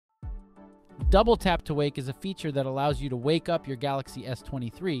Double Tap to Wake is a feature that allows you to wake up your Galaxy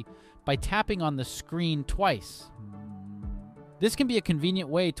S23 by tapping on the screen twice. This can be a convenient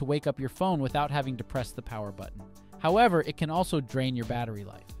way to wake up your phone without having to press the power button. However, it can also drain your battery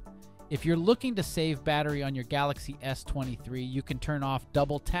life. If you're looking to save battery on your Galaxy S23, you can turn off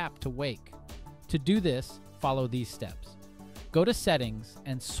Double Tap to Wake. To do this, follow these steps. Go to Settings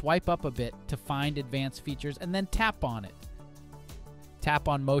and swipe up a bit to find Advanced Features and then tap on it. Tap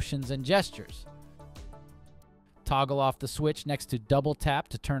on Motions and Gestures. Toggle off the switch next to Double Tap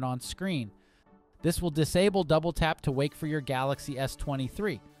to turn on Screen. This will disable Double Tap to Wake for your Galaxy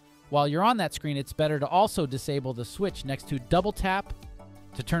S23. While you're on that screen, it's better to also disable the switch next to Double Tap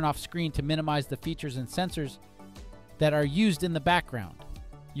to turn off Screen to minimize the features and sensors that are used in the background.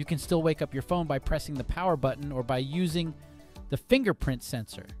 You can still wake up your phone by pressing the power button or by using the fingerprint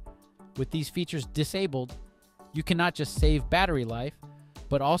sensor. With these features disabled, you can not just save battery life,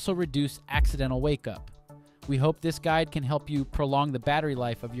 but also reduce accidental wake up. We hope this guide can help you prolong the battery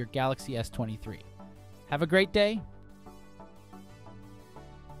life of your Galaxy S23. Have a great day.